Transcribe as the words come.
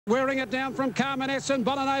Wearing it down from Carmen S and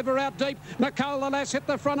Bonanova out deep. Nicola Lass hit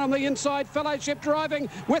the front on the inside. Fellowship driving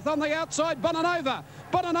with on the outside Bonanova.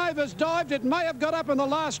 Bonanova's dived. It may have got up in the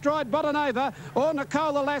last stride, Bonanova, or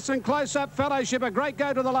Nicola Lass and close up Fellowship. A great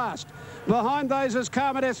go to the last. Behind those is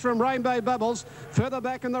Carmen S from Rainbow Bubbles. Further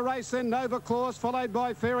back in the race then Nova Claus, followed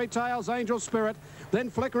by Fairy Tales, Angel Spirit. Then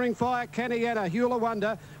Flickering Fire, Caniana, Hula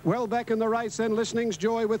Wonder. Well back in the race then Listening's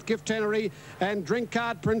Joy with Gift Tannery and Drink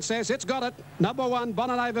Card Princess. It's got it. Number 1,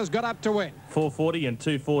 Bonanova's got up to win. 440 and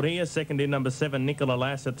 240. A second in number 7, Nicola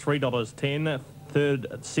Lass at $3.10. Third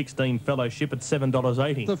at 16, Fellowship at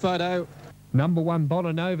 $7.80. The photo. Number 1,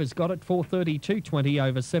 Bonanova's got it, 430, 220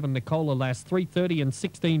 over 7, Nicola Lass, 330 and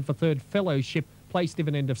 16 for third, Fellowship, place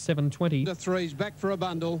dividend of 720. The threes back for a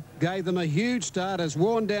bundle, gave them a huge start, has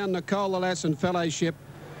worn down Nicola Lass and Fellowship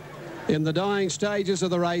in the dying stages of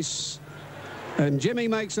the race. And Jimmy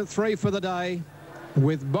makes it 3 for the day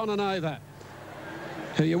with Bonanova,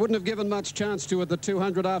 who you wouldn't have given much chance to at the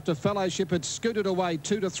 200 after Fellowship had scooted away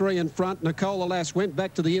 2 to 3 in front. Nicola Lass went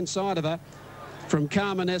back to the inside of her from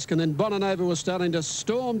Carmenesque, and then Bonanova was starting to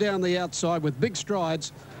storm down the outside with big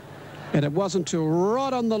strides, and it wasn't till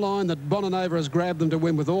right on the line that Bonanova has grabbed them to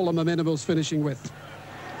win with all the momentum it was finishing with.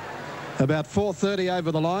 About 4.30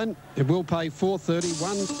 over the line. It will pay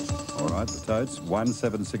 4.31. All right, the totes,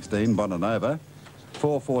 1.716 Bonanova,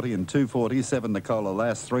 4.40 and 2.40, 7 Nicola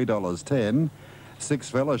Lass, $3.10, 6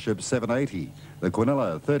 Fellowship, $7.80, the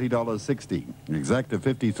Quinella, $30.60, Exacta,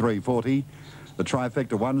 $53.40, the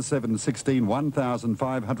trifecta 1.716,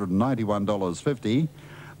 $1,591.50.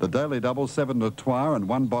 The daily double 7 Latour and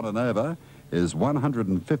 1 Bonanova is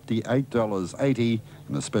 $158.80,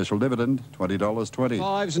 and the special dividend $20.20.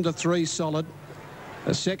 5s into 3 solid.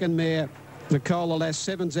 A second mare, Nicola Lass,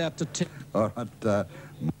 7's out to 10. All right.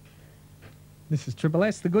 This is Triple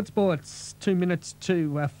S, the Good Sports, 2 minutes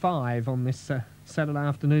to 5 on this Saturday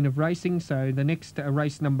afternoon of racing. So the next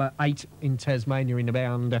race number 8 in Tasmania in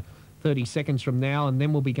about 30 seconds from now, and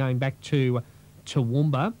then we'll be going back to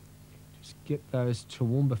Toowoomba. Just get those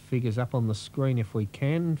Toowoomba figures up on the screen if we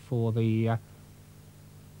can for the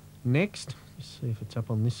next. Let's see if it's up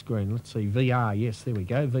on this screen. Let's see, VR, yes, there we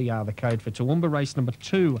go. VR, the code for Toowoomba, race number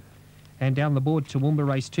 2. And down the board, Toowoomba,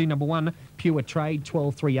 race 2, number 1, Pure Trade,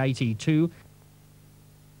 12,382.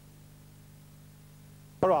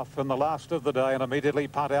 We're off in the last of the day and immediately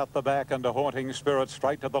punt out the back and a Haunting Spirit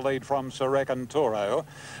straight to the lead from Sarek and Toro.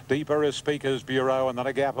 Deeper is Speaker's Bureau, and then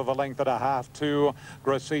a gap of a length and a half to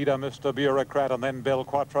Gracida, Mr. Bureaucrat, and then Bel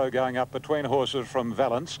Quattro going up between horses from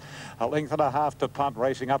Valence. A length and a half to punt,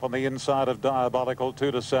 racing up on the inside of Diabolical,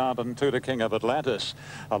 2 to Sound and 2 to King of Atlantis.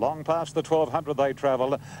 Along past the 1200 they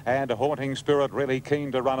travel, and Haunting Spirit really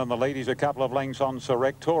keen to run in the lead. He's a couple of lengths on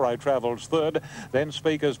Sarek. Toro travels third, then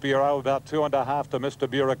Speaker's Bureau about 2.5 to Mr.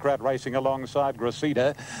 Bureaucrat racing alongside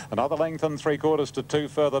Gracida. Another length and 3/4 to 2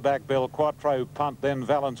 further back. Bel Quattro punt, then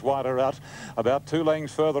Valence wider out. About 2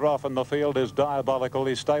 lengths further off in the field is Diabolical.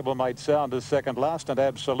 His stablemate Sound is second last, and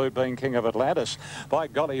Absolute being King of Atlantis. By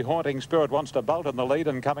golly, Haunting Spirit wants to bolt in the lead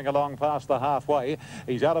and coming along past the halfway.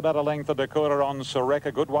 He's out about a length and a quarter on Sarek.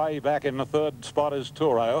 A good way back in the third spot is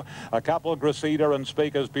Toro. A couple Gracida and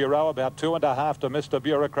Speaker's Bureau. About 2.5 to Mr.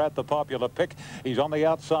 Bureaucrat, the popular pick. He's on the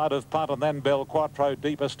outside of punt, and then Bel Quattro.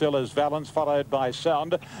 Deeper still is Valence, followed by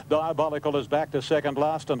Sound. Diabolical is back to second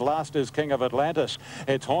last, and last is King of Atlantis.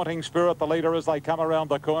 It's Haunting Spirit, the leader, as they come around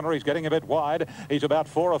the corner. He's getting a bit wide. He's about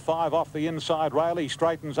 4 or 5 off the inside rail. He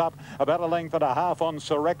straightens up about a length and a half on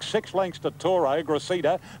Sarek. 6 lengths to Toro,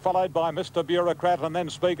 Gracida, followed by Mr. Bureaucrat, and then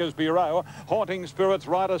Speaker's Bureau. Haunting Spirit's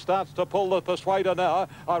rider starts to pull the Persuader now.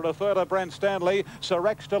 I refer to Brent Stanley.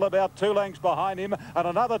 Sarek still about 2 lengths behind him, and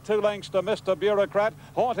another 2 lengths to Mr. Bureaucrat.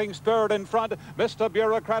 Haunting Spirit in front. Mr.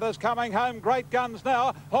 Bureaucrat is coming home. Great guns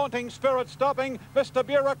now. Haunting Spirit stopping. Mr.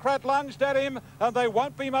 Bureaucrat lunged at him, and there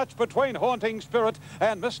won't be much between Haunting Spirit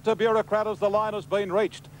and Mr. Bureaucrat as the line has been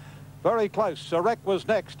reached. Very close. Sarek was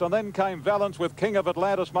next, and then came Valence with King of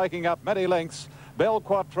Atlantis making up many lengths. Bel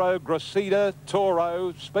Quattro, Gracida,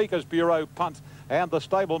 Toro, Speaker's Bureau punt, and the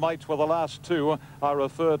stablemates were the last 2. I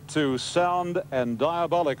referred to Sound and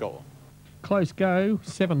Diabolical. Close go,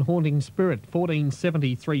 7 Haunting Spirit,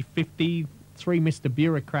 14.70, 3.50. 3 Mr.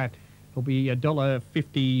 Bureaucrat. It'll be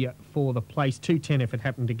 $1.50 for the place, 2.10 if it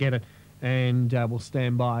happened to get it, and we'll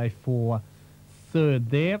stand by for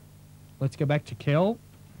third there. Let's go back to Kel.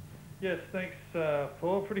 Yes, thanks,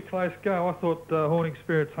 Paul. Pretty close go. I thought Haunting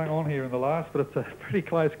Spirits hung on here in the last, but it's a pretty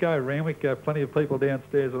close go. Randwick, plenty of people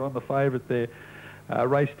downstairs are on the favourite there.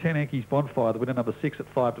 Race 10, Enki's Bonfire, the winner number 6 at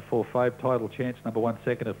 5 to 4 5. Title Chance number 1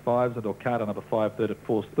 second at 5s, and Orcada number 5 third at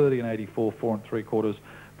 4s, 30 and 84, 4 3/4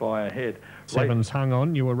 by a head. 7's hung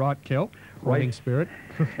on, you were right, Kel. Haunting Spirit,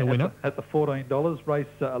 the winner. At the $14, race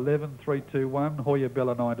 11, 3-2-1, Hoya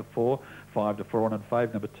Bella 9-4, 5-4 on and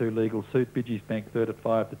fave, number 2 Legal Suit, Bidgie's Bank third at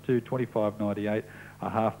 5-2, 25.98, a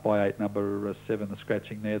half by 8, number 7 the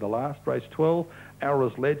scratching there. The last race 12,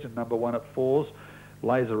 Aura's Legend, number 1 at 4s,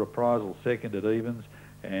 Laser Reprisal second at evens,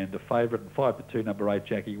 and a favourite, 5-2, number 8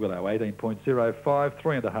 Jackie Willow, 18.05,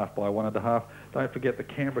 3.5 by 1.5. Don't forget the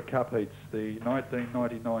Canberra Cup heats. The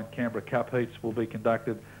 1999 Canberra Cup heats will be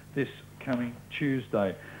conducted this coming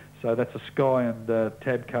Tuesday. So that's a Sky and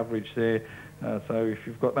Tab coverage there. So if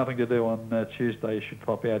you've got nothing to do on Tuesday, you should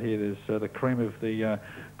pop out here. There's the cream of the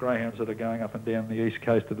greyhounds that are going up and down the east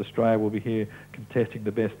coast of Australia will be here contesting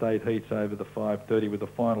the best 8 heats over the 5:30, with the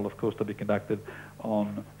final, of course, to be conducted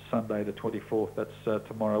on Sunday the 24th. That's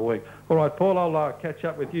tomorrow week. All right, Paul, I'll catch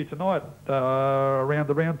up with you tonight around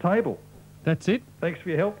the round table. That's it. Thanks for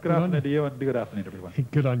your help. Good afternoon to you, and good afternoon, everyone.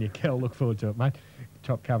 Good on you, Kel. Look forward to it, mate.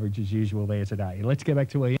 Top coverage as usual there today. Let's get back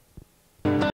to Ian.